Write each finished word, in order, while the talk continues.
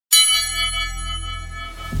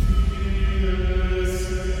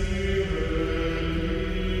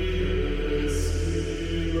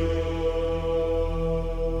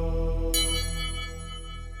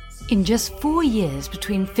In just 4 years,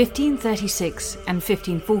 between 1536 and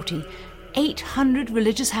 1540, 800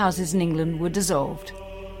 religious houses in England were dissolved.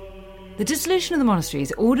 The dissolution of the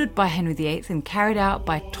monasteries, ordered by Henry VIII and carried out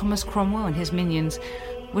by Thomas Cromwell and his minions,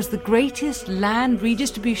 was the greatest land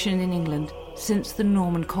redistribution in England since the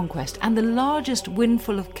Norman Conquest and the largest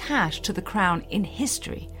windfall of cash to the crown in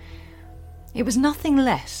history. It was nothing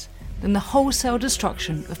less than the wholesale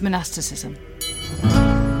destruction of monasticism.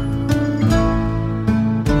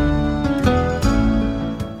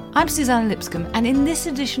 I'm Suzannah Lipscomb, and in this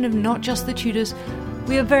edition of Not Just the Tudors,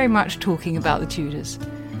 we are very much talking about the Tudors.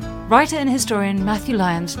 Writer and historian Mathew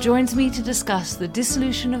Lyons joins me to discuss the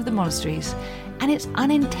dissolution of the monasteries and its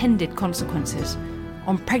unintended consequences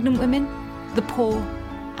on pregnant women, the poor,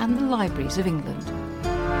 and the libraries of England.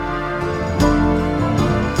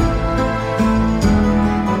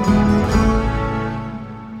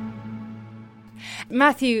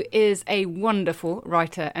 Mathew is a wonderful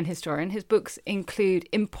writer and historian. His books include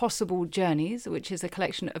Impossible Journeys, which is a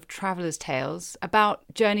collection of travellers' tales about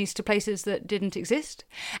journeys to places that didn't exist,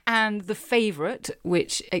 and The Favourite,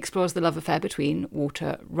 which explores the love affair between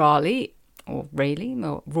Walter Raleigh, or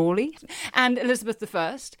Raleigh, and Elizabeth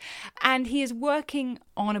I. And he is working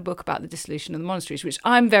on a book about the dissolution of the monasteries, which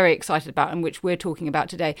I'm very excited about and which we're talking about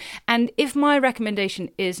today. And if my recommendation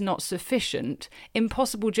is not sufficient,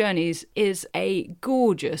 Impossible Journeys is a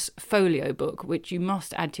gorgeous folio book, which you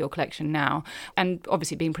must add to your collection now. And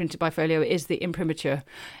obviously being printed by Folio is the imprimatur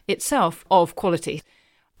itself of quality.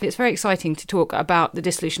 It's very exciting to talk about the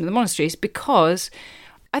dissolution of the monasteries because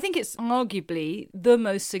I think it's arguably the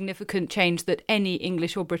most significant change that any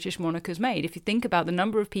English or British monarch has made. If you think about the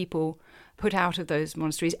number of people put out of those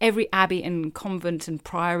monasteries, every abbey and convent and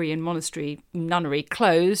priory and monastery, nunnery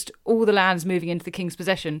closed, all the lands moving into the king's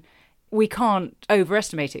possession, we can't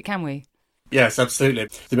overestimate it, can we? Yes, absolutely.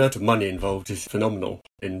 The amount of money involved is phenomenal.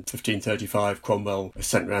 In 1535, Cromwell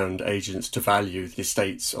sent round agents to value the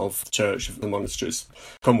estates of the church of the monasteries.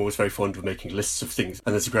 Cromwell was very fond of making lists of things,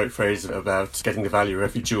 and there's a great phrase about getting the value of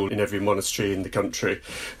every jewel in every monastery in the country.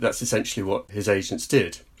 That's essentially what his agents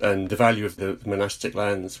did. And the value of the monastic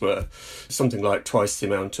lands were something like twice the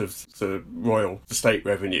amount of the royal estate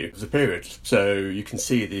revenue of the period. So you can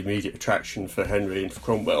see the immediate attraction for Henry and for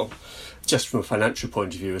Cromwell, just from a financial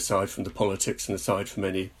point of view, aside from the politics and aside from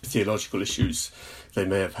any theological issues they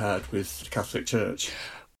may have had with the Catholic Church.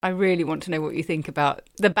 I really want to know what you think about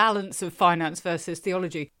the balance of finance versus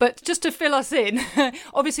theology. But just to fill us in,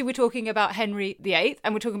 obviously we're talking about Henry VIII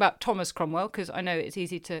and we're talking about Thomas Cromwell, because I know it's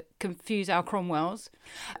easy to confuse our Cromwells.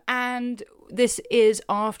 And this is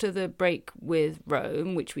after the break with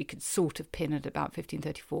Rome, which we could sort of pin at about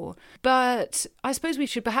 1534. But I suppose we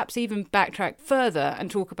should perhaps even backtrack further and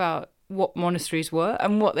talk about what monasteries were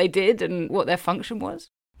and what they did and what their function was.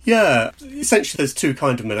 Yeah, essentially there's two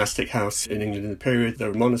kinds of monastic house in England in the period. There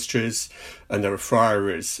are monasteries and there are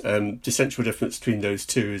friaries. The essential difference between those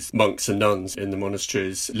two is monks and nuns in the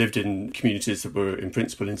monasteries lived in communities that were in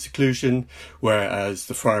principle in seclusion, whereas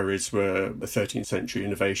the friaries were a 13th century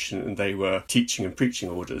innovation and they were teaching and preaching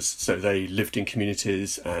orders. So they lived in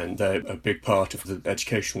communities and they're a big part of the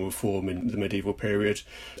educational reform in the medieval period.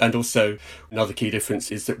 And also another key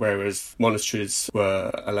difference is that whereas monasteries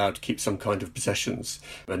were allowed to keep some kind of possessions,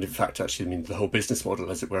 and in fact, actually, the whole business model,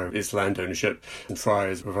 as it were, is land ownership. And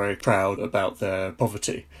friars were very proud about their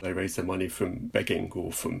poverty. They raised their money from begging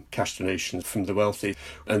or from cash donations from the wealthy.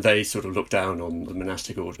 And they sort of looked down on the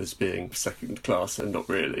monastic order as being second class and not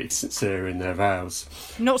really sincere in their vows.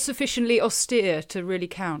 Not sufficiently austere to really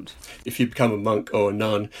count. If you become a monk or a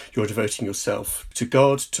nun, you're devoting yourself to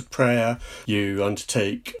God, to prayer. You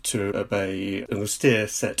undertake to obey an austere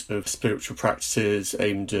set of spiritual practices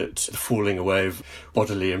aimed at the falling away of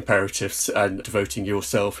bodily imperatives and devoting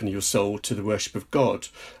yourself and your soul to the worship of God.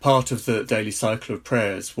 Part of the daily cycle of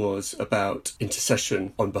prayers was about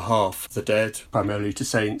intercession on behalf of the dead, primarily to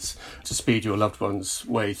saints, to speed your loved one's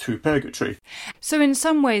way through purgatory. So in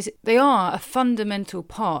some ways, they are a fundamental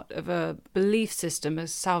part of a belief system, a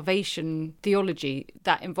salvation theology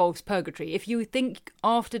that involves purgatory. If you think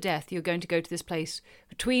after death you're going to go to this place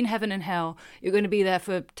between heaven and hell, you're going to be there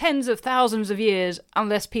for tens of thousands of years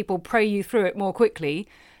unless people pray you through it more quickly,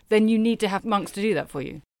 then you need to have monks to do that for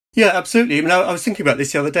you. Yeah, absolutely. I was thinking about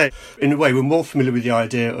this the other day. In a way, we're more familiar with the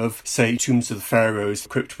idea of, say, tombs of the pharaohs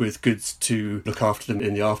equipped with goods to look after them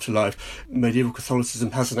in the afterlife. Medieval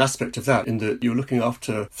Catholicism has an aspect of that, in that you're looking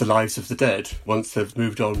after the lives of the dead once they've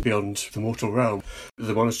moved on beyond the mortal realm.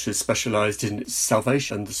 The monasteries specialised in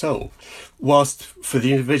salvation and the soul. Whilst for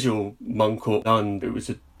the individual monk or nun, it was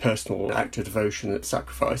a personal act of devotion and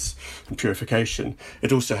sacrifice and purification,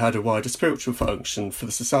 it also had a wider spiritual function for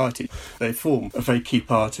the society. They form a very key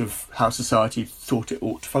part of how society thought it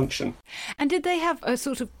ought to function. And did they have a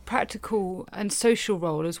sort of practical and social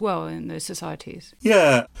role as well in those societies?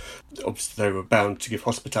 Yeah, obviously they were bound to give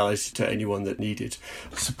hospitality to anyone that needed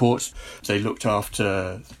support. They looked after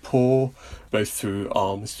the poor, both through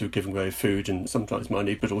alms, through giving away food and sometimes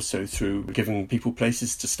money, but also through giving people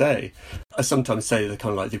places to stay. I sometimes say they're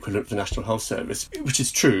kind of like the equivalent of the National Health Service, which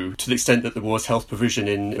is true to the extent that there was health provision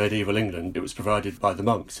in medieval England. It was provided by the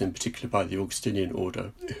monks, in particular by the Augustinian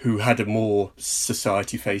order, who had a more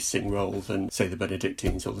society-facing role than, say, the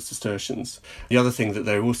Benedictines or the Cistercians. The other thing that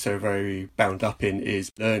they're also very bound up in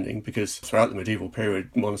is learning, because throughout the medieval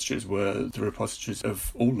period, monasteries were the repositories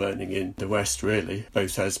of all learning in the West, really,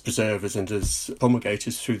 both as preservers and as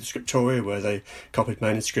promulgators through the scriptoria, where they copied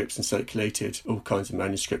manuscripts and circulated all kinds of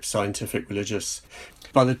manuscripts, scientific, religious.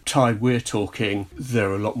 By the time we're talking, there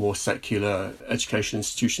are a lot more secular education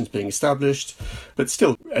institutions being established, but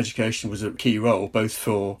still education was a key role, both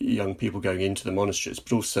for young people going into the monasteries,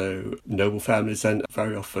 but also noble families and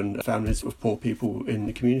very often families of poor people in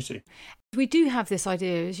the community. We do have this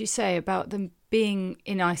idea, as you say, about them being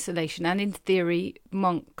in isolation, and in theory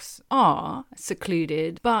monks are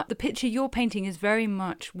secluded, but the picture you're painting is very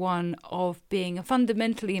much one of being a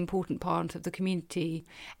fundamentally important part of the community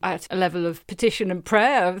at a level of petition and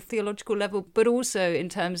prayer, a theological level, but also in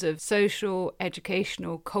terms of social,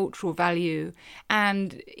 educational, cultural value,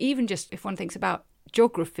 and even just if one thinks about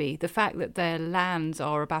geography, the fact that their lands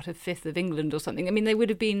are about a fifth of England or something. I mean, they would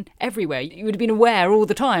have been everywhere. You would have been aware all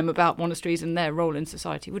the time about monasteries and their role in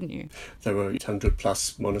society, wouldn't you? There were 800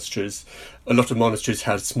 plus monasteries. A lot of monasteries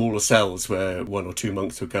had smaller cells where one or two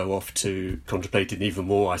monks would go off to contemplate in even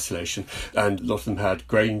more isolation. And a lot of them had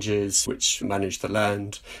granges which managed the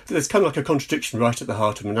land. There's kind of like a contradiction right at the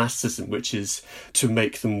heart of monasticism, which is to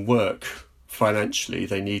make them work financially,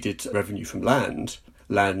 they needed revenue from land.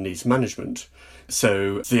 Land needs management.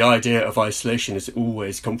 So the idea of isolation is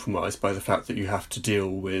always compromised by the fact that you have to deal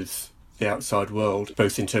with the outside world,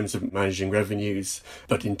 both in terms of managing revenues,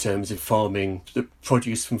 but in terms of farming, the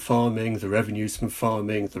produce from farming, the revenues from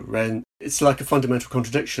farming, the rent. It's like a fundamental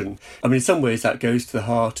contradiction. I mean, in some ways that goes to the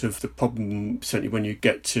heart of the problem, certainly when you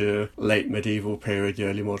get to late medieval period, the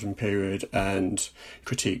early modern period, and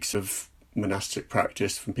critiques of monastic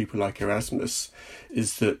practice from people like Erasmus,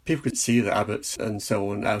 is that people could see the abbots and so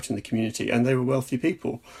on out in the community, and they were wealthy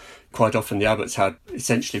people. Quite often the abbots had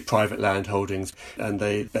essentially private land holdings, and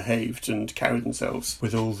they behaved and carried themselves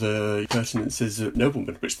with all the pertinences of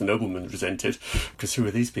noblemen, which the noblemen resented, because who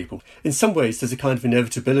are these people? In some ways there's a kind of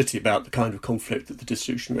inevitability about the kind of conflict that the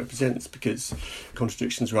dissolution represents, because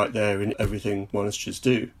contradictions right there in everything monasteries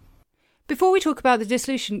do. Before we talk about the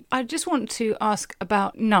dissolution, I just want to ask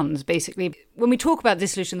about nuns, basically. When we talk about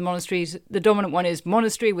dissolution in the monasteries, the dominant one is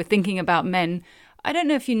monastery. We're thinking about men. I don't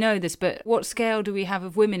know if you know this, but what scale do we have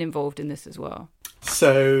of women involved in this as well?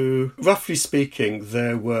 So, roughly speaking,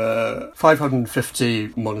 there were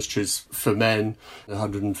 550 monasteries for men,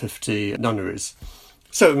 150 nunneries.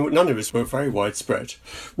 So nunneries were very widespread.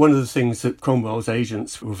 One of the things that Cromwell's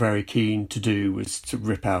agents were very keen to do was to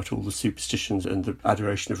rip out all the superstitions and the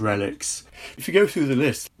adoration of relics. If you go through the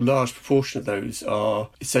list, a large proportion of those are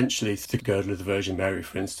essentially the girdle of the Virgin Mary,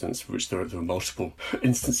 for instance, for which there were multiple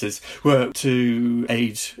instances, were to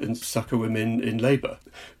aid and succour women in labour.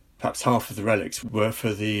 Perhaps half of the relics were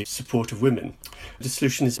for the support of women.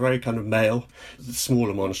 Dissolution is very kind of male. The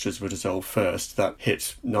smaller monasteries were dissolved first. That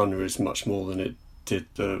hit nunneries much more than it did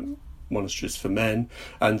the monasteries for men,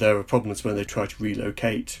 and there were problems when they tried to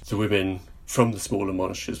relocate the women from the smaller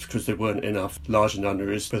monasteries because there weren't enough larger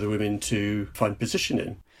nunneries for the women to find position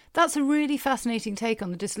in. That's a really fascinating take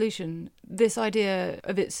on the dissolution, this idea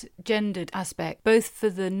of its gendered aspect, both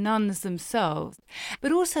for the nuns themselves,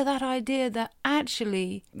 but also that idea that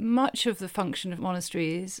actually much of the function of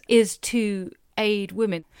monasteries is to aid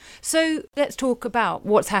women. So let's talk about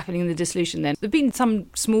what's happening in the dissolution then. There have been some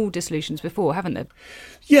small dissolutions before, haven't there?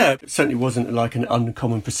 Yeah, it certainly wasn't like an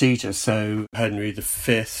uncommon procedure. So Henry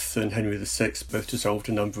V and Henry VI both dissolved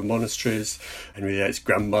a number of monasteries. Henry VIII's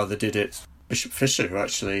grandmother did it. Bishop Fisher, who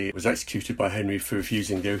actually was executed by Henry for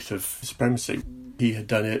refusing the oath of supremacy, he had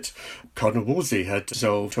done it. Cardinal Wolsey had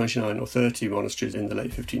dissolved 29 or 30 monasteries in the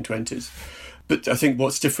late 1520s. But I think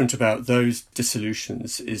what's different about those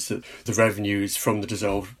dissolutions is that the revenues from the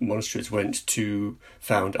dissolved monasteries went to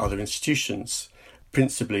found other institutions,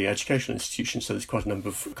 principally educational institutions. So there's quite a number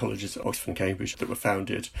of colleges at Oxford and Cambridge that were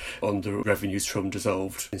founded on the revenues from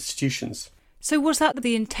dissolved institutions. So was that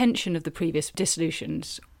the intention of the previous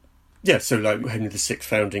dissolutions? Yeah, so like Henry VI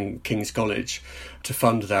founding King's College, to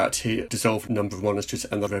fund that, he dissolved a number of monasteries,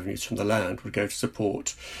 and the revenues from the land would go to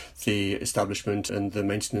support the establishment and the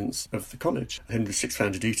maintenance of the college. Henry VI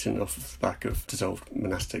founded Eton off the back of dissolved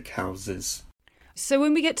monastic houses. So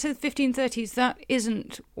when we get to the 1530s, that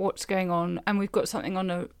isn't what's going on, and we've got something on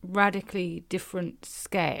a radically different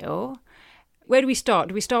scale. Where do we start?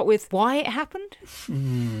 Do we start with why it happened?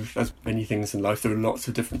 As many things in life, there are lots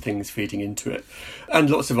of different things feeding into it. And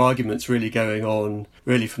lots of arguments really going on,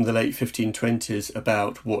 really from the late 1520s,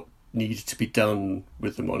 about what needed to be done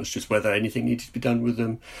with the monasteries, whether anything needed to be done with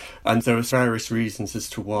them. And there are various reasons as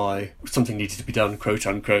to why something needed to be done, quote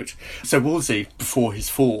unquote. So Wolsey, before his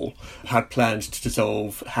fall, had planned to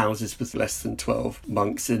dissolve houses with less than 12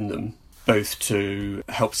 monks in them, both to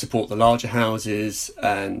help support the larger houses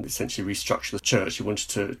and essentially restructure the church. He wanted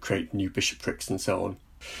to create new bishoprics and so on.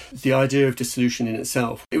 The idea of dissolution in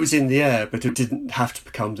itself, it was in the air, but it didn't have to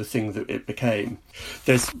become the thing that it became.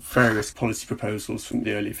 There's various policy proposals from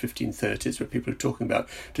the early 1530s where people are talking about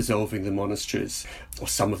dissolving the monasteries, or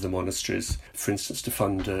some of the monasteries, for instance, to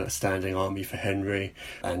fund a standing army for Henry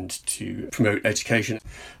and to promote education.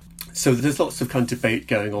 So there's lots of kind of debate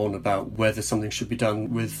going on about whether something should be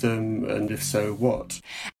done with them, and if so, what.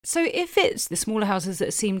 So if it's the smaller houses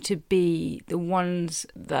that seem to be the ones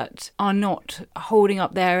that are not holding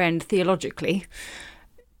up their end theologically,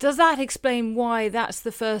 does that explain why that's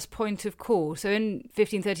the first point of call? So in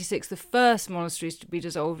 1536, the first monasteries to be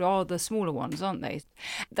dissolved are the smaller ones, aren't they?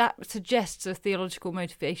 That suggests a theological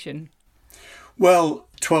motivation. Well,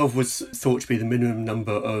 12 was thought to be the minimum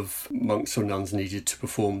number of monks or nuns needed to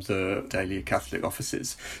perform the daily Catholic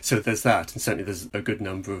offices. So there's that, and certainly there's a good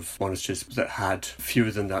number of monasteries that had fewer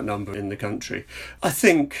than that number in the country. I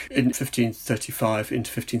think in 1535 into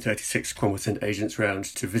 1536, Cromwell sent agents round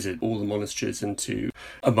to visit all the monasteries and to,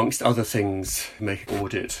 amongst other things, make an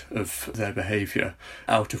audit of their behaviour,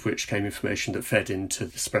 out of which came information that fed into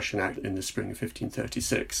the Suppression Act in the spring of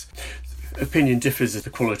 1536. Opinion differs as the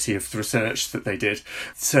quality of the research that they did.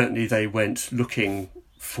 Certainly they went looking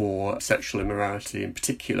for sexual immorality in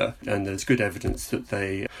particular, and there's good evidence that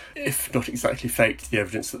they, if not exactly faked the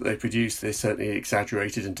evidence that they produced, they certainly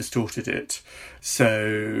exaggerated and distorted it.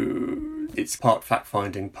 So it's part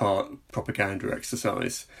fact-finding, part propaganda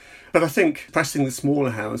exercise. But I think suppressing the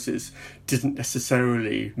smaller houses didn't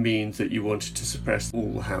necessarily mean that you wanted to suppress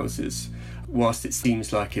all the houses. Whilst it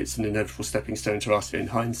seems like it's an inevitable stepping stone to us in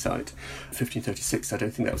hindsight, 1536, I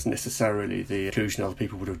don't think that was necessarily the conclusion other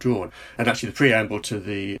people would have drawn. And actually the preamble to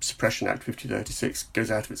the Suppression Act 1536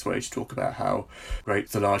 goes out of its way to talk about how great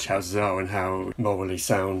the large houses are and how morally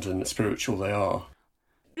sound and spiritual they are.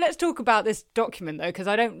 Let's talk about this document, though, because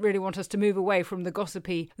I don't really want us to move away from the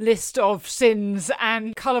gossipy list of sins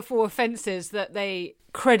and colourful offences that they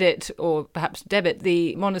credit or perhaps debit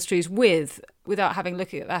the monasteries with, without having a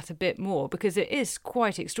look at that a bit more, because it is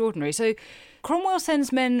quite extraordinary. So Cromwell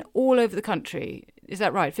sends men all over the country. Is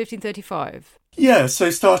that right? 1535? Yeah, so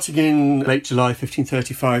starting in late July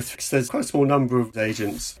 1535, there's quite a small number of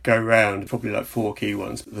agents go around, probably like 4 key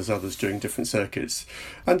ones, but there's others doing different circuits.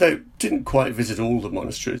 And they didn't quite visit all the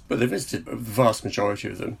monasteries, but they visited the vast majority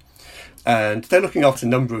of them. And they're looking after a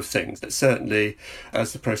number of things. But certainly,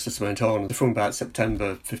 as the process went on, from about September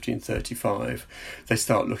 1535, they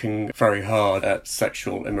start looking very hard at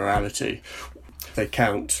sexual immorality. They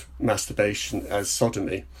count masturbation as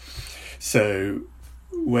sodomy. So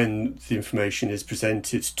when the information is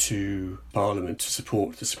presented to Parliament to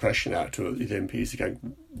support the Suppression Act, or the MPs are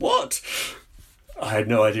going, what? I had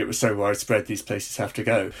no idea it was so widespread, these places have to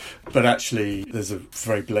go. But actually, there's a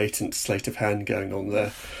very blatant sleight of hand going on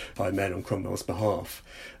there by men on Cromwell's behalf.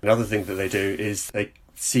 Another thing that they do is they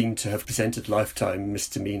seem to have presented lifetime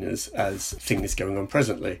misdemeanours as things going on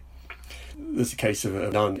presently. There's a case of a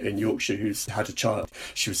nun in Yorkshire who's had a child.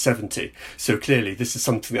 She was 70. So clearly this is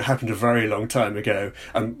something that happened a very long time ago,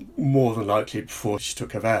 and more than likely before she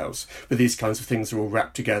took her vows. But these kinds of things are all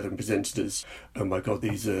wrapped together and presented as, oh my God,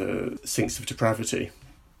 these are sinks of depravity.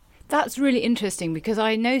 That's really interesting, because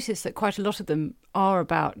I noticed that quite a lot of them are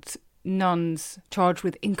about nuns charged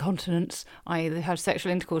with incontinence, i.e. they had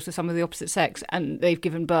sexual intercourse with someone of the opposite sex and they've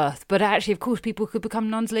given birth. But actually, of course, people could become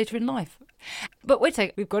nuns later in life. But wait a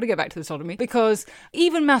second, we've got to go back to the sodomy, because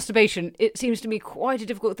even masturbation, it seems to be quite a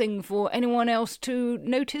difficult thing for anyone else to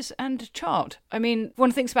notice and chart. I mean,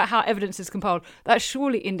 one thinks about how evidence is compiled. That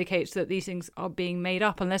surely indicates that these things are being made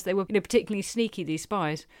up, unless they were particularly sneaky, these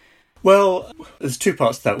spies. Well, there's two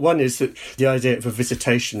parts to that. One is that the idea of a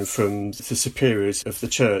visitation from the superiors of the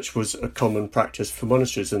church was a common practice for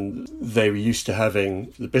monasteries, and they were used to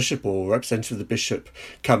having the bishop or representative of the bishop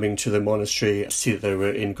coming to the monastery to see that they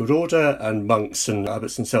were in good order, and monks and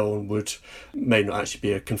abbots and so on may not actually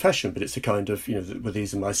be a confession, but it's a kind of, well,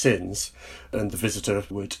 these are my sins. And the visitor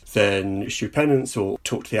would then issue penance or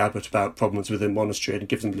talk to the abbot about problems within the monastery and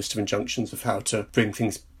give them a list of injunctions of how to bring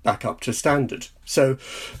things back up to standard. So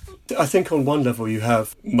I think on one level you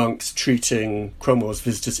have monks treating Cromwell's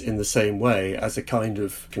visitors in the same way as a kind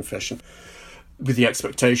of confession, with the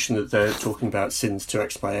expectation that they're talking about sins to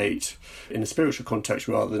expiate in a spiritual context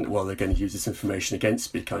rather than, well, they're going to use this information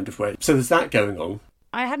against me kind of way. So there's that going on.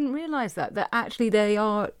 I hadn't realised that actually they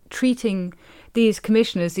are treating these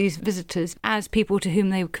commissioners, these visitors, as people to whom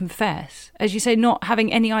they would confess. As you say, not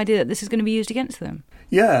having any idea that this is going to be used against them.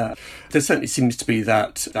 Yeah, there certainly seems to be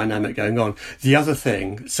that dynamic going on. The other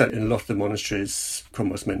thing, so in a lot of the monasteries,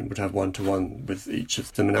 Cromwell's men would have one-to-one with each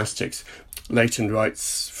of the monastics. Leighton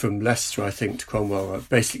writes from Leicester, I think, to Cromwell,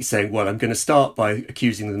 basically saying, well, I'm going to start by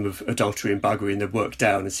accusing them of adultery and buggery and then work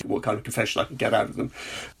down and see what kind of confession I can get out of them.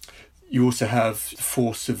 You also have the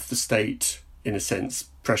force of the state, in a sense,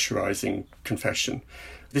 pressurising confession.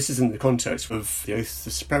 This is in the context of the Oath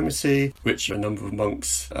of Supremacy, which a number of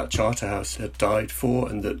monks at Charterhouse had died for,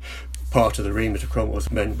 and that part of the remit of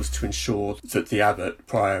Cromwell's men was to ensure that the abbot,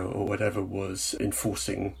 prior or whatever, was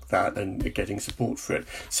enforcing that and getting support for it.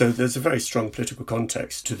 So there's a very strong political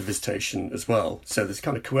context to the visitation as well. So there's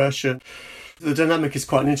kind of coercion. The dynamic is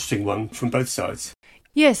quite an interesting one from both sides.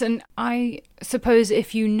 Yes, and I suppose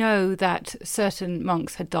if you know that certain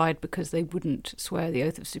monks had died because they wouldn't swear the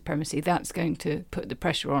Oath of Supremacy, that's going to put the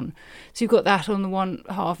pressure on. So you've got that on the one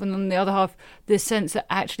half, and on the other half, the sense that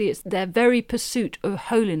actually it's their very pursuit of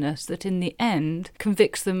holiness that in the end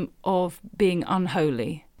convicts them of being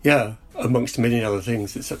unholy. Yeah, amongst many other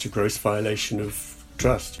things, it's such a gross violation of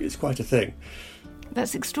trust. It's quite a thing.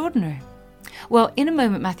 That's extraordinary. Well, in a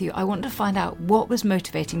moment, Matthew, I want to find out what was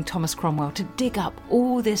motivating Thomas Cromwell to dig up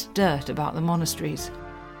all this dirt about the monasteries.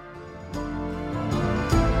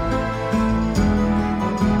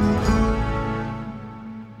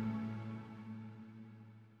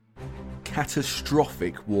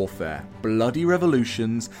 Catastrophic warfare, bloody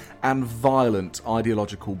revolutions, and violent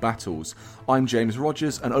ideological battles. I'm James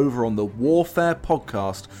Rogers, and over on the Warfare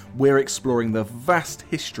podcast, we're exploring the vast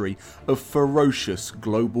history of ferocious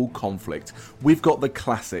global conflict. We've got the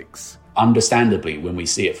classics. Understandably, when we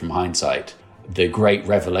see it from hindsight, the great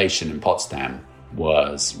revelation in Potsdam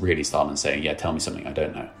was really Stalin saying, yeah, tell me something I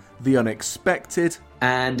don't know. The unexpected.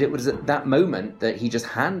 And it was at that moment that he just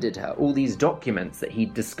handed her all these documents that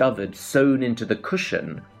he'd discovered sewn into the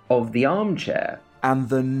cushion of the armchair. And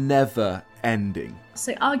the never ending.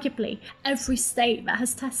 So arguably, every state that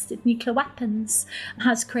has tested nuclear weapons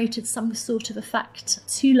has created some sort of effect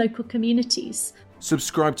to local communities.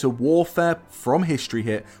 Subscribe to Warfare from History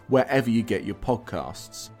Hit wherever you get your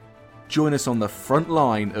podcasts. Join us on the front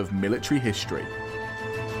line of military history.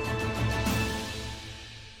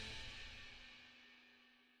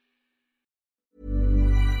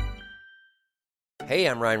 Hey,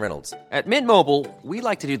 I'm Ryan Reynolds. At Mint Mobile, we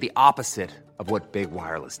like to do the opposite of what Big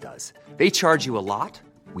Wireless does. They charge you a lot,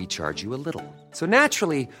 we charge you a little. So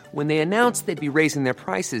naturally, when they announced they'd be raising their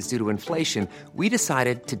prices due to inflation, we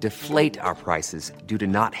decided to deflate our prices due to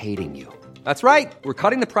not hating you. That's right. We're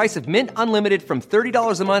cutting the price of Mint Unlimited from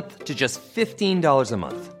 $30 a month to just $15 a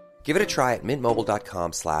month. Give it a try at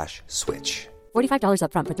mintmobile.com/switch. $45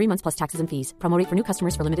 up front for 3 months plus taxes and fees. Promo rate for new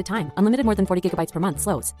customers for limited time. Unlimited more than 40 gigabytes per month.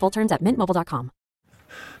 Slows full terms at mintmobile.com.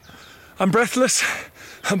 I'm breathless,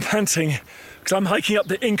 I'm panting, because I'm hiking up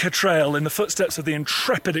the Inca Trail in the footsteps of the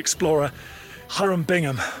intrepid explorer Hiram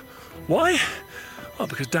Bingham. Why? Well,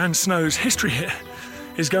 because Dan Snow's History Hit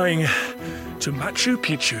is going to Machu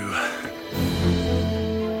Picchu.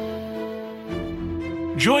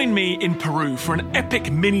 Join me in Peru for an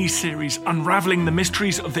epic mini-series unravelling the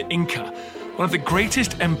mysteries of the Inca, one of the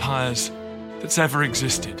greatest empires that's ever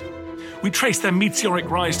existed. We trace their meteoric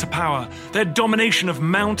rise to power, their domination of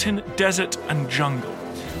mountain, desert, and jungle,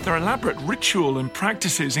 their elaborate ritual and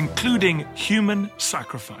practices, including human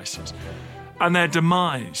sacrifices, and their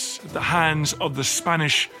demise at the hands of the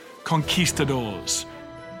Spanish conquistadors.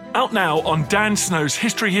 Out now on Dan Snow's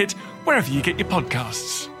History Hit, wherever you get your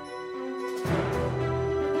podcasts.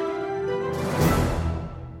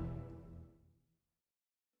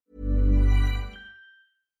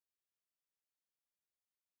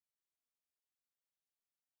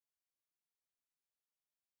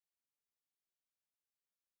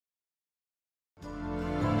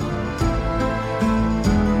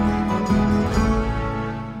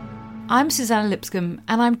 I'm Suzannah Lipscomb,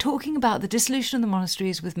 and I'm talking about the dissolution of the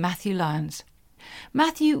monasteries with Mathew Lyons.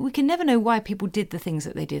 Mathew, we can never know why people did the things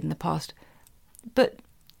that they did in the past, but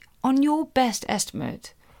on your best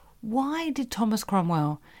estimate, why did Thomas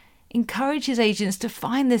Cromwell encourage his agents to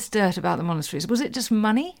find this dirt about the monasteries? Was it just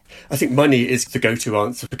money? I think money is the go-to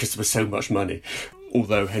answer because there was so much money,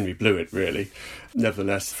 although Henry blew it, really.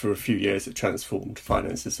 Nevertheless, for a few years it transformed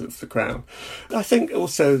finances of the crown. I think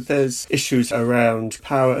also there's issues around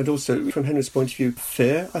power and also, from Henry's point of view,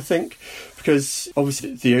 fear, I think, because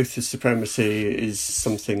obviously the oath of supremacy is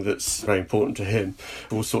something that's very important to him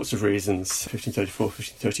for all sorts of reasons. 1534,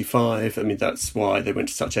 1535, I mean, that's why they went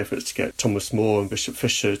to such efforts to get Thomas More and Bishop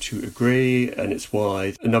Fisher to agree, and it's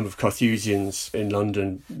why a number of Carthusians in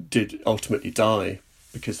London did ultimately die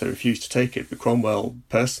because they refused to take it. But Cromwell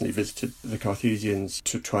personally visited the Carthusians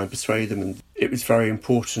to try and persuade them, and it was very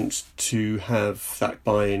important to have that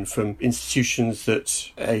buy-in from institutions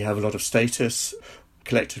that have a lot of status,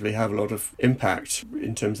 collectively have a lot of impact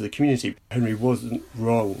in terms of the community. Henry wasn't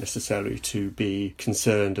wrong necessarily to be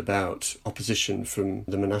concerned about opposition from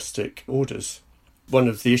the monastic orders. One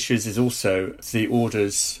of the issues is also the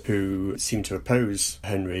orders who seemed to oppose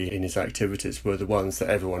Henry in his activities were the ones that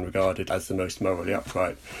everyone regarded as the most morally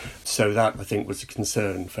upright. So that, I think, was a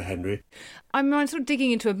concern for Henry. I'm sort of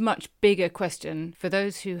digging into a much bigger question. For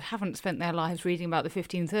those who haven't spent their lives reading about the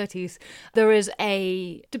 1530s, there is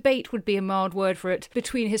a debate, would be a mild word for it,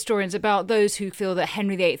 between historians about those who feel that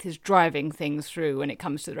Henry VIII is driving things through when it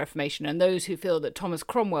comes to the Reformation, and those who feel that Thomas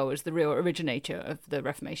Cromwell was the real originator of the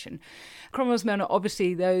Reformation. Cromwell's men are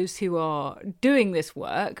obviously those who are doing this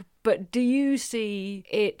work, but do you see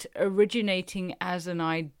it originating as an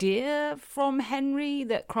idea from Henry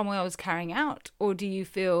that Cromwell was carrying out, or do you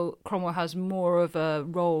feel Cromwell has more of a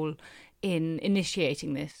role in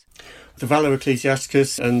initiating this? The Valor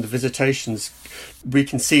Ecclesiasticus and the Visitations, we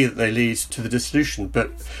can see that they lead to the dissolution,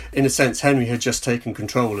 but in a sense Henry had just taken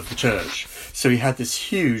control of the church. So he had this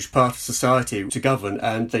huge part of society to govern,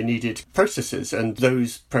 and they needed processes, and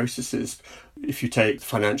those processes, if you take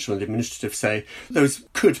financial and administrative, say, those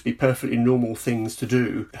could be perfectly normal things to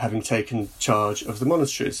do, having taken charge of the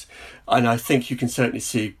monasteries. And I think you can certainly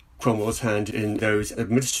see Cromwell's hand in those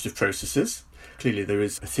administrative processes. Clearly there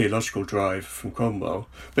is a theological drive from Cromwell,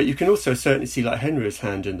 but you can also certainly see like Henry's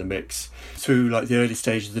hand in the mix through like the early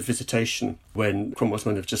stages of the Visitation, when Cromwell's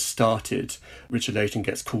men have just started. Richard Leighton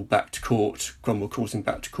gets called back to court. Cromwell calls him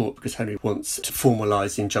back to court because Henry wants to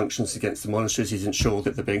formalise the injunctions against the monasteries. He isn't sure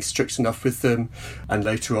that they're being strict enough with them. And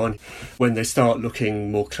later on, when they start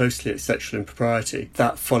looking more closely at sexual impropriety,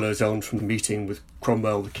 that follows on from the meeting with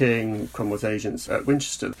Cromwell the king, Cromwell's agents at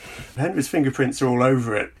Winchester. Henry's fingerprints are all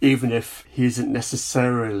over it, even if he isn't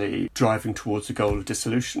necessarily driving towards the goal of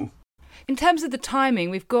dissolution. In terms of the timing,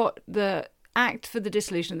 we've got the Act for the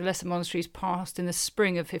Dissolution of the Lesser Monasteries passed in the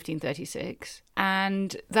spring of 1536,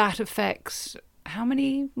 and that affects how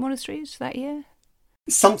many monasteries that year?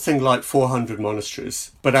 Something like 400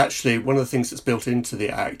 monasteries, but actually one of the things that's built into the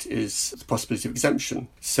Act is the possibility of exemption.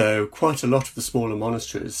 So quite a lot of the smaller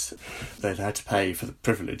monasteries, they'd had to pay for the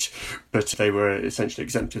privilege, but they were essentially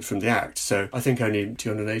exempted from the Act. So I think only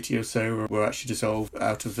 280 or so were actually dissolved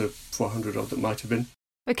out of the 400 odd that might have been.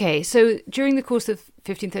 Okay, so during the course of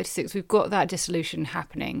 1536, we've got that dissolution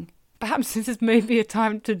happening. Perhaps this is maybe a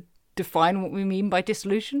time to define what we mean by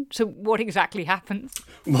dissolution. So what exactly happens?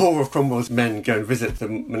 More of Cromwell's men go and visit the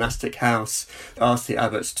monastic house, ask the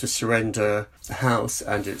abbots to surrender the house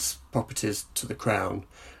and its properties to the crown,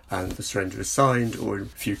 and the surrender is signed, or in a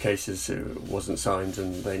few cases it wasn't signed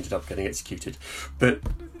and they ended up getting executed. But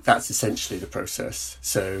that's essentially the process.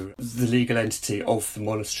 So the legal entity of the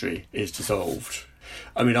monastery is dissolved.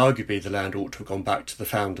 I mean, arguably the land ought to have gone back to the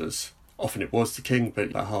founders. Often it was the king,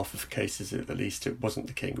 but like half of the cases at least it wasn't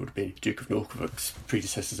the king. It would be Duke of Norfolk's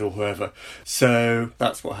predecessors or whoever. So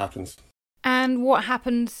that's what happens. And what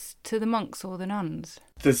happens to the monks or the nuns?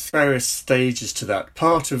 There's various stages to that.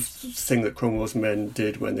 Part of the thing that Cromwell's men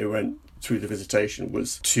did when they went through the Visitation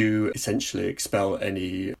was to essentially expel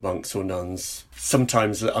any monks or nuns,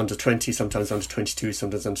 sometimes under 20, sometimes under 22,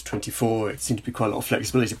 sometimes under 24. It seemed to be quite a lot of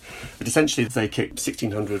flexibility. But essentially they kicked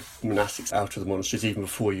 1,600 monastics out of the monasteries even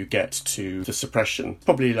before you get to the suppression.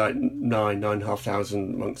 Probably like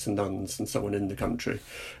 9,500 monks and nuns and so on in the country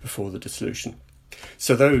before the dissolution.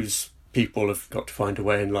 So those people have got to find a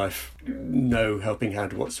way in life, no helping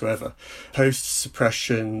hand whatsoever.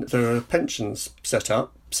 Post-suppression, there are pensions set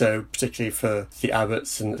up. So particularly for the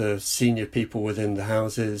abbots and the senior people within the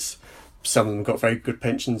houses, some of them got very good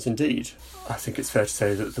pensions indeed. I think it's fair to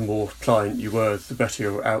say that the more pliant you were, the better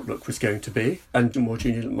your outlook was going to be. And the more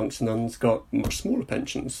junior monks and nuns got much smaller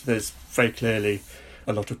pensions. There's very clearly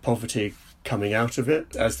a lot of poverty coming out of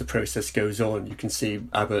it. As the process goes on, you can see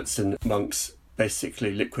abbots and monks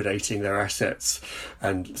basically liquidating their assets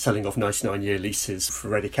and selling off 99-year leases for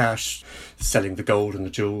ready cash, selling the gold and the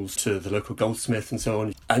jewels to the local goldsmith and so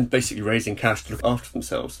on, and basically raising cash to look after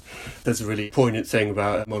themselves. There's a really poignant thing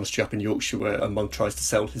about a monastery up in Yorkshire where a monk tries to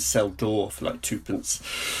sell his cell door for like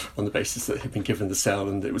 2p on the basis that he'd been given the cell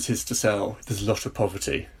and it was his to sell. There's a lot of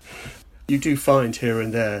poverty. You do find here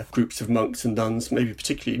and there groups of monks and nuns, maybe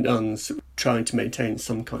particularly nuns, trying to maintain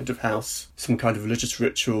some kind of house, some kind of religious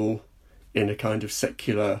ritual in a kind of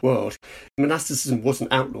secular world. Monasticism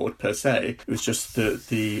wasn't outlawed per se, it was just that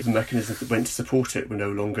the mechanisms that went to support it were no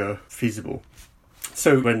longer feasible.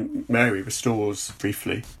 So when Mary restores,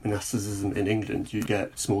 briefly, monasticism in England, you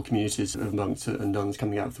get small communities of monks and nuns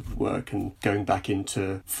coming out of the woodwork and going back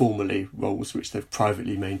into formally roles which they've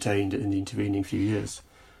privately maintained in the intervening few years.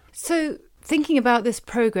 So thinking about this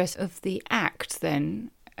progress of the Act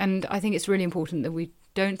then, and I think it's really important that we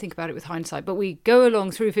don't think about it with hindsight, but we go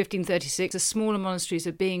along through 1536, the smaller monasteries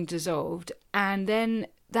are being dissolved, and then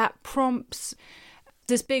that prompts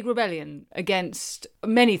this big rebellion against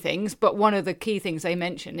many things, but one of the key things they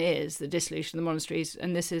mention is the dissolution of the monasteries,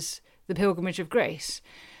 and this is the Pilgrimage of Grace.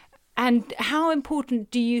 And how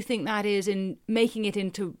important do you think that is in making it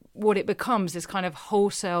into what it becomes, this kind of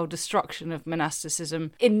wholesale destruction of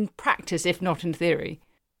monasticism in practice, if not in theory?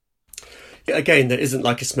 Again, there isn't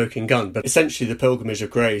like a smoking gun, but essentially the Pilgrimage of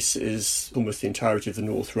Grace is almost the entirety of the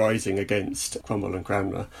North rising against Cromwell and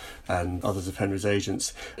Cranmer and others of Henry's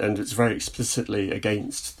agents, and it's very explicitly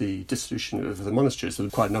against the dissolution of the monasteries. There were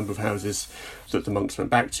quite a number of houses that the monks went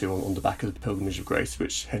back to on the back of the Pilgrimage of Grace,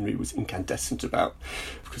 which Henry was incandescent about,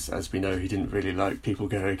 because as we know, he didn't really like people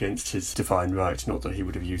going against his divine right, not that he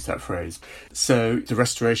would have used that phrase. So the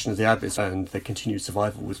restoration of the abbeys and their continued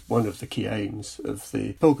survival was one of the key aims of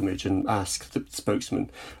the pilgrimage, and the spokesman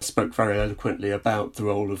spoke very eloquently about the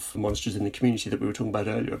role of monasteries in the community that we were talking about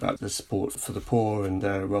earlier, about the support for the poor and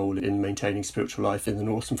their role in maintaining spiritual life in the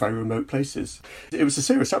north and very remote places. It was a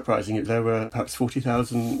serious uprising. There were perhaps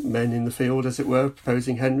 40,000 men in the field, as it were,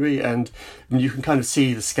 opposing Henry, and you can kind of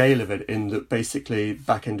see the scale of it in that basically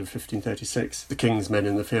back end of 1536, the king's men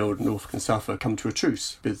in the field, Norfolk and Suffolk, come to a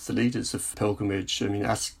truce with the leaders of pilgrimage. I mean,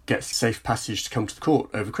 Aske gets safe passage to come to the court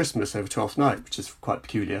over Christmas, over Twelfth Night, which is quite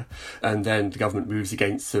peculiar, and then the government moves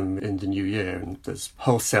against them in the new year, and there's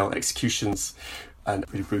wholesale executions and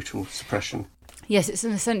pretty brutal suppression. Yes, it's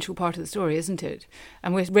an essential part of the story, isn't it?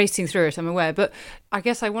 And we're racing through it, I'm aware, but I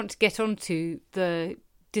guess I want to get on to the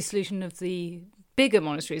dissolution of the bigger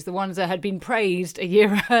monasteries, the ones that had been praised a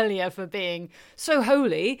year earlier for being so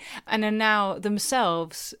holy and are now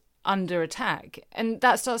themselves under attack. And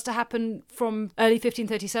that starts to happen from early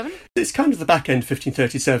 1537? It's kind of the back end of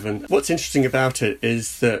 1537. What's interesting about it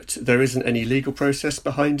is that there isn't any legal process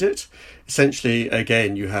behind it. Essentially,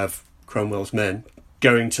 again, you have Cromwell's men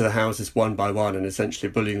going to the houses one by one and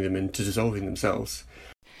essentially bullying them into dissolving themselves.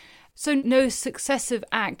 So no successive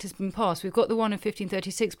act has been passed. We've got the one in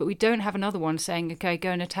 1536, but we don't have another one saying, OK, go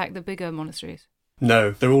and attack the bigger monasteries.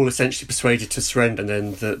 No, they're all essentially persuaded to surrender, and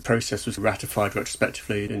then the process was ratified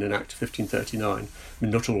retrospectively in an Act of 1539. I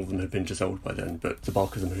mean, not all of them had been dissolved by then, but the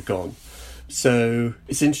bulk of them had gone. So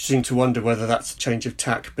it's interesting to wonder whether that's a change of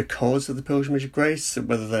tack because of the Pilgrimage of Grace, or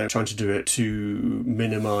whether they're trying to do it to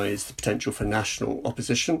minimise the potential for national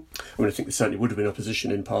opposition. I mean, I think there certainly would have been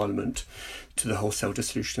opposition in Parliament to the wholesale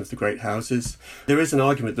dissolution of the great houses. There is an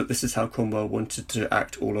argument that this is how Cromwell wanted to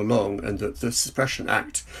act all along, and that the Suppression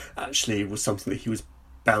Act actually was something that he was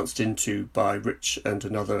bounced into by Rich and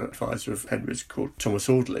another advisor of Henry's called Thomas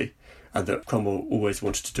Audley, and that Cromwell always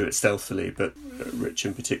wanted to do it stealthily, but Rich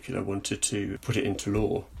in particular wanted to put it into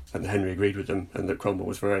law, and Henry agreed with them, and that Cromwell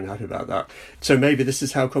was very unhappy about that. So maybe this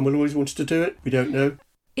is how Cromwell always wanted to do it, we don't know.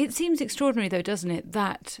 It seems extraordinary, though, doesn't it,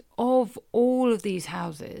 that of all of these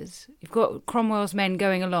houses, you've got Cromwell's men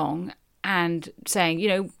going along and saying, you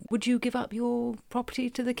know, would you give up your property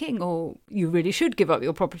to the king? Or you really should give up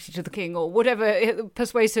your property to the king, or whatever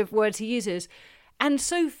persuasive words he uses. And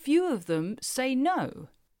so few of them say no.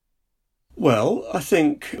 Well, I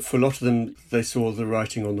think for a lot of them, they saw the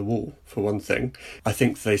writing on the wall, for one thing. I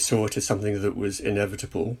think they saw it as something that was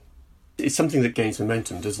inevitable. It's something that gains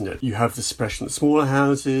momentum, doesn't it? You have the suppression of the smaller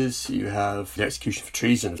houses, you have the execution for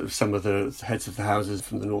treason of some of the heads of the houses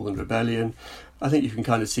from the Northern Rebellion, I think you can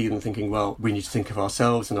kind of see them thinking, well, we need to think of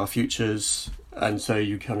ourselves and our futures, and so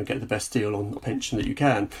you kind of get the best deal on the pension that you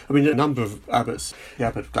can. I mean, a number of abbots, the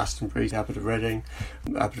Abbot of Glastonbury, the Abbot of Reading,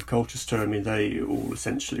 the Abbot of Colchester, I mean, they all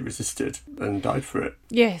essentially resisted and died for it.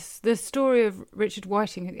 Yes, the story of Richard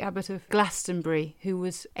Whiting, the Abbot of Glastonbury, who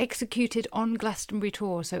was executed on Glastonbury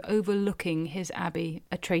Tor, so overlooking his abbey,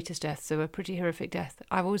 a traitor's death, so a pretty horrific death.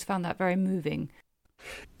 I've always found that very moving.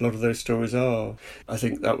 A lot of those stories are. I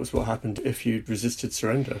think that was what happened if you'd resisted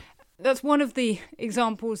surrender. That's one of the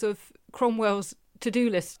examples of Cromwell's to-do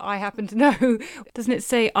list I happen to know. Doesn't it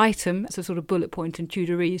say item, it's a sort of bullet point in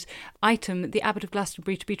Tudorese, item, the Abbot of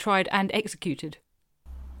Glastonbury to be tried and executed?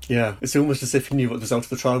 Yeah, it's almost as if he knew what the result of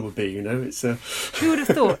the trial would be, you know. It's Who would have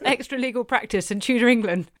thought? Extra legal practice in Tudor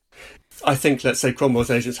England. I think, let's say,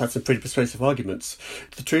 Cromwell's agents had some pretty persuasive arguments.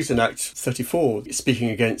 The Treason Act 34, speaking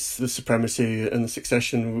against the supremacy and the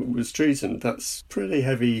succession, was treason. That's pretty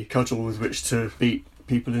heavy cudgel with which to beat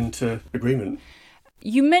people into agreement.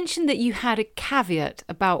 You mentioned that you had a caveat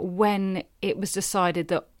about when it was decided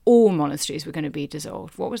that all monasteries were going to be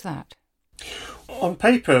dissolved. What was that? On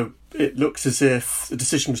paper, it looks as if the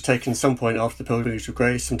decision was taken at some point after the Pilgrimage of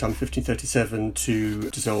Grace, sometime 1537, to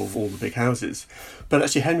dissolve all the big houses. But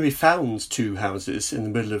actually, Henry found 2 houses in the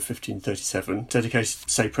middle of 1537, dedicated to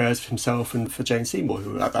say prayers for himself and for Jane Seymour,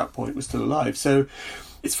 who at that point was still alive. So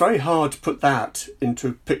it's very hard to put that into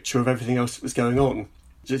a picture of everything else that was going on.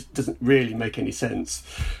 It just doesn't really make any sense.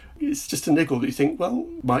 It's just a niggle that you think, well,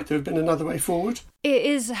 might there have been another way forward? It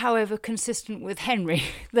is, however, consistent with Henry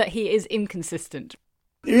that he is inconsistent.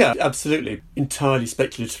 Yeah, absolutely. Entirely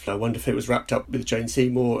speculative. I wonder if it was wrapped up with Jane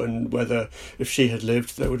Seymour and whether, if she had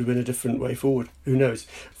lived, there would have been a different way forward. Who knows?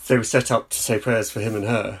 They were set up to say prayers for him and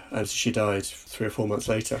her, and she died 3 or 4 months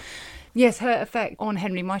later. Yes, her effect on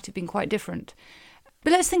Henry might have been quite different.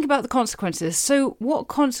 But let's think about the consequences. So what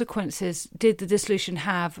consequences did the dissolution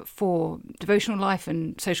have for devotional life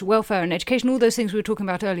and social welfare and education, all those things we were talking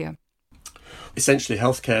about earlier? Essentially,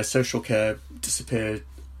 healthcare, social care disappeared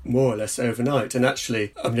more or less overnight. And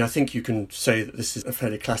actually, I mean, I think you can say that this is a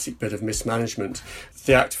fairly classic bit of mismanagement.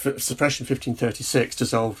 The Act of Suppression 1536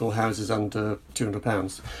 dissolved all houses under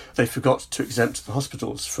 £200. They forgot to exempt the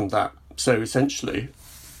hospitals from that. So essentially,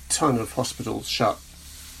 a ton of hospitals shut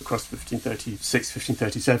across 1536,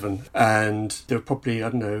 1537, and there were probably,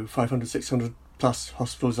 500, 600 plus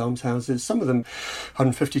hospitals, almshouses, some of them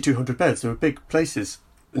 150, 200 beds. They were big places.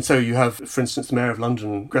 And so you have, for instance, the Mayor of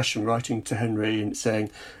London, Gresham, writing to Henry and saying,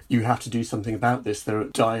 you have to do something about this. There are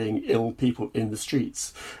dying, ill people in the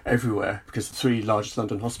streets everywhere, because the 3 largest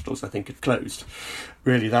London hospitals, I think, had closed.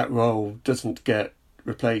 Really, that role doesn't get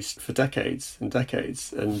replaced for decades and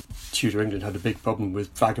decades, and Tudor England had a big problem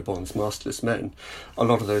with vagabonds, masterless men. A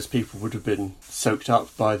lot of those people would have been soaked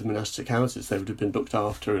up by the monastic houses. They would have been looked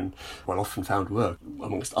after and, well, often found work.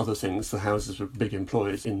 Amongst other things, the houses were big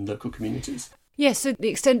employers in local communities. Yes, so the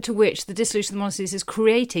extent to which the dissolution of the monasteries is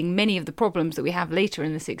creating many of the problems that we have later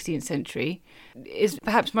in the 16th century is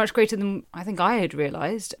perhaps much greater than I think I had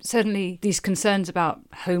realised. Certainly these concerns about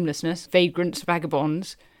homelessness, vagrants,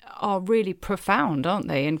 vagabonds, are really profound, aren't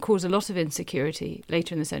they, and cause a lot of insecurity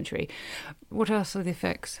later in the century. What else are the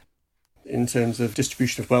effects? In terms of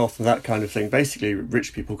distribution of wealth and that kind of thing, basically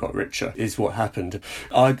rich people got richer is what happened.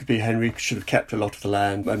 Arguably Henry should have kept a lot of the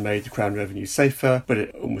land and made the crown revenue safer,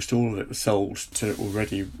 but almost all of it was sold to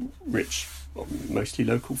already rich, mostly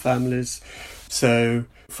local families. So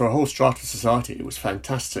for a whole strata of society, it was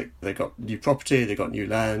fantastic. They got new property, they got new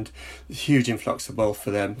land, a huge influx of wealth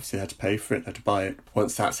for them. Obviously they had to pay for it, they had to buy it.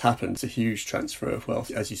 Once that's happened, it's a huge transfer of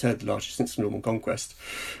wealth, as you said, the largest since the Norman Conquest.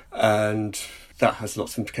 And that has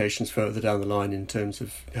lots of implications further down the line in terms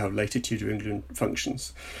of how later Tudor England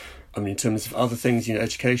functions. I mean, in terms of other things,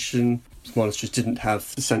 education, monasteries didn't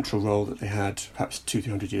have the central role that they had perhaps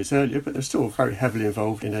 200-300 years earlier, but they're still very heavily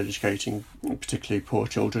involved in educating, particularly poor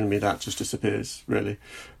children. I mean, that just disappears, really.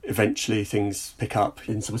 Eventually, things pick up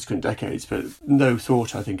in subsequent decades, but no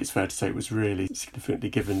thought, I think it's fair to say, was really significantly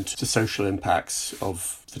given to social impacts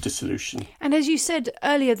of the dissolution. And as you said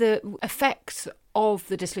earlier, the effects of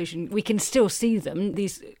the dissolution, we can still see them,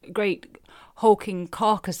 these great hulking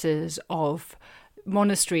carcasses of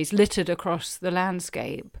monasteries littered across the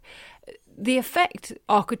landscape. The effect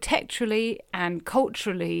architecturally and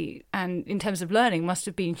culturally and in terms of learning must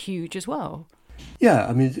have been huge as well. Yeah,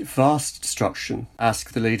 I mean, vast destruction.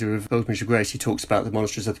 Ask the leader of Pilgrimage of Grace, he talks about the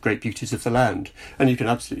monasteries are the great beauties of the land, and you can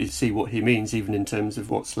absolutely see what he means even in terms of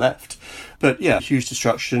what's left. But yeah, huge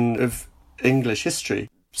destruction of English history.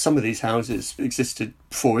 Some of these houses existed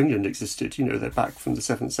before England existed, they're back from the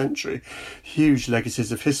 7th century. Huge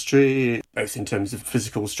legacies of history. both in terms of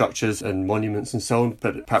physical structures and monuments and so on,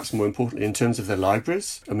 but perhaps more importantly in terms of their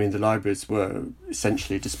libraries. I mean, the libraries were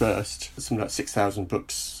essentially dispersed. Something like 6,000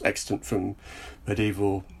 books extant from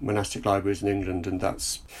medieval monastic libraries in England, and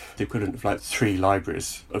that's the equivalent of like 3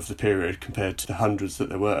 libraries of the period compared to the hundreds that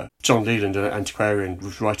there were. John Leland, an antiquarian,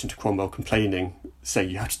 was writing to Cromwell complaining, saying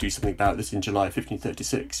you have to do something about this in July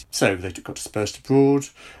 1536. So they got dispersed abroad.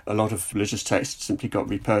 A lot of religious texts simply got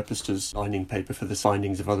repurposed as lining paper for the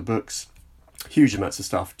bindings of other books. Huge amounts of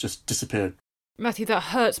stuff just disappeared. Matthew, that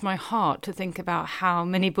hurts my heart to think about how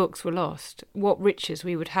many books were lost, what riches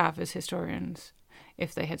we would have as historians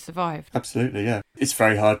if they had survived. Absolutely, yeah. It's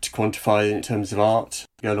very hard to quantify in terms of art.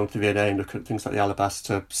 Go along to the V&A and look at things like the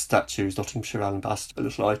alabaster statues, Nottinghamshire alabaster,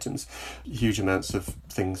 little items. Huge amounts of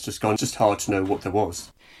things just gone. Just hard to know what there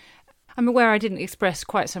was. I'm aware I didn't express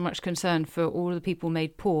quite so much concern for all the people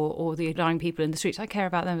made poor or the dying people in the streets. I care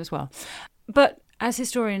about them as well. But as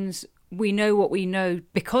historians, we know what we know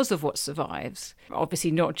because of what survives,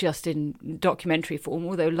 obviously not just in documentary form,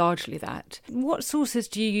 although largely that. What sources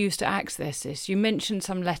do you use to access this? You mentioned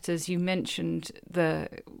some letters, you mentioned the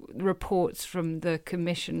reports from the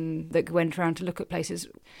commission that went around to look at places.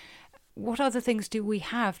 What other things do we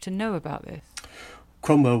have to know about this?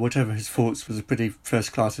 Cromwell, whatever his faults, was a pretty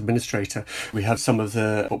first-class administrator. We have some of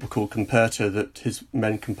the, what we call comperta, that his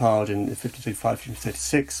men compiled in 1535,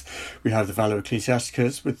 1536. We have the Valor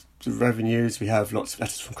Ecclesiasticus with the revenues. We have lots of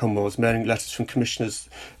letters from Cromwell's men, letters from commissioners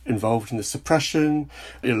involved in the suppression.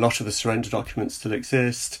 A lot of the surrender documents still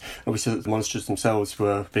exist. Obviously, the monasteries themselves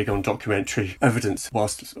were big on documentary evidence.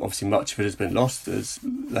 Whilst obviously much of it has been lost, there's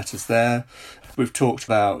letters there. We've talked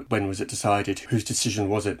about when was it decided, whose decision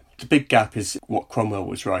was it. The big gap is what Cromwell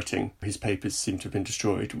was writing. His papers seem to have been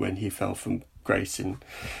destroyed when he fell from grace in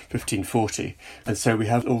 1540. And so we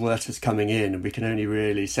have all the letters coming in, and we can only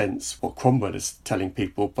really sense what Cromwell is telling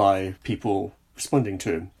people by people responding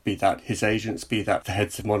to him, be that his agents, be that the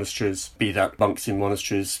heads of monasteries, be that monks in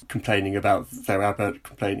monasteries complaining about their abbot,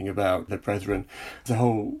 complaining about their brethren. There's a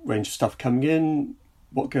whole range of stuff coming in.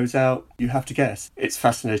 What goes out, you have to guess. It's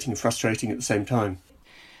fascinating and frustrating at the same time.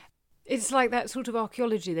 It's like that sort of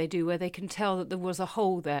archaeology they do where they can tell that there was a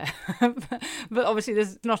hole there. But obviously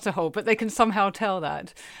there's not a hole, but they can somehow tell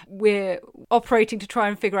that. We're operating to try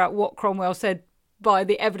and figure out what Cromwell said by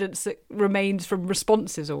the evidence that remains from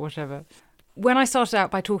responses or whatever. When I started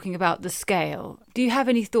out by talking about the scale, do you have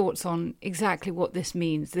any thoughts on exactly what this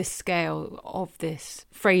means, this scale of this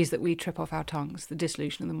phrase that we trip off our tongues, the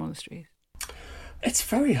dissolution of the monasteries? It's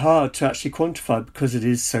very hard to actually quantify because it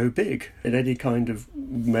is so big. In any kind of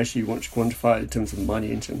measure you want to quantify it, in terms of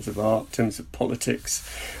money, in terms of art, in terms of politics,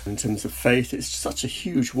 in terms of faith, it's such a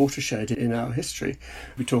huge watershed in our history.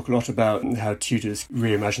 We talk a lot about how Tudors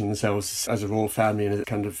reimagined themselves as a royal family and a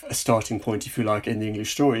kind of a starting point, if you like, in the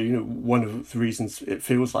English story. You know, one of the reasons it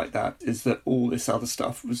feels like that is that all this other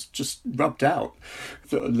stuff was just rubbed out.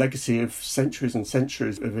 The legacy of centuries and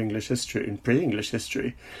centuries of English history and pre-English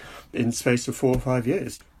history in the space of 4 or 5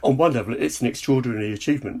 years. On one level, it's an extraordinary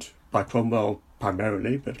achievement by Cromwell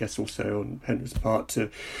primarily, but I guess also on Henry's part, to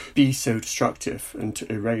be so destructive and to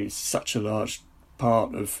erase such a large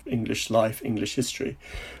part of English life, English history,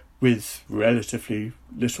 with relatively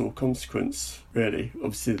little consequence, really.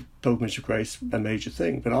 Obviously, the Pilgrimage of Grace, a major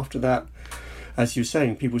thing, but after that, as you're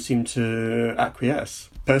saying, people seem to acquiesce.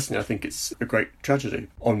 Personally, I think it's a great tragedy.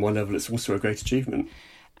 On one level, it's also a great achievement.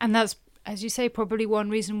 And that's, as you say, probably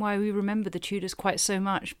one reason why we remember the Tudors quite so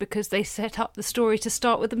much, because they set up the story to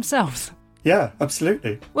start with themselves. Yeah,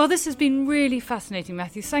 absolutely. Well, this has been really fascinating,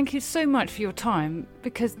 Matthew. Thank you so much for your time,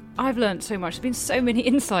 because I've learned so much. There's been so many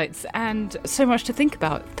insights and so much to think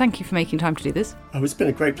about. Thank you for making time to do this. Oh, it's been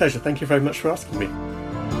a great pleasure. Thank you very much for asking me.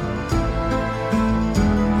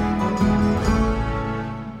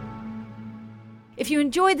 If you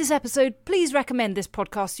enjoyed this episode, please recommend this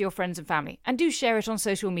podcast to your friends and family, and do share it on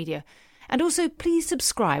social media. And also, please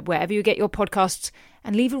subscribe wherever you get your podcasts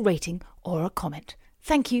and leave a rating or a comment.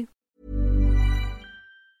 Thank you.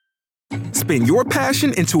 Spin your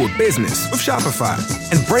passion into a business with Shopify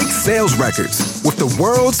and break sales records with the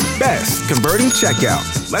world's best converting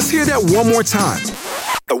checkout. Let's hear that one more time.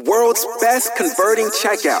 The world's best converting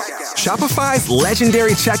checkout. Shopify's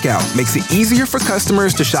legendary checkout makes it easier for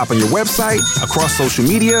customers to shop on your website, across social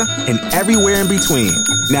media, and everywhere in between.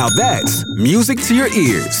 Now that's music to your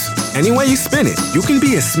ears. Any way you spin it, you can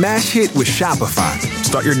be a smash hit with Shopify.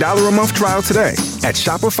 Start your $1 a month trial today at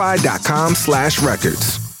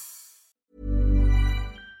shopify.com/records.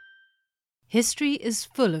 History is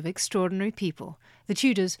full of extraordinary people, the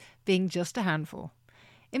Tudors being just a handful.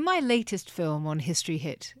 In my latest film on History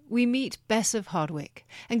Hit, we meet Bess of Hardwick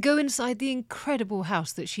and go inside the incredible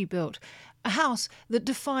house that she built, a house that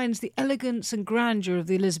defines the elegance and grandeur of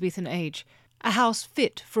the Elizabethan age, a house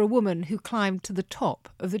fit for a woman who climbed to the top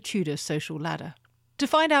of the Tudor social ladder. To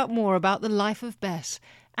find out more about the life of Bess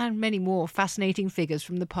and many more fascinating figures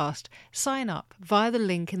from the past, sign up via the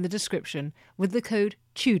link in the description with the code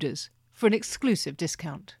TUDORS for an exclusive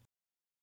discount.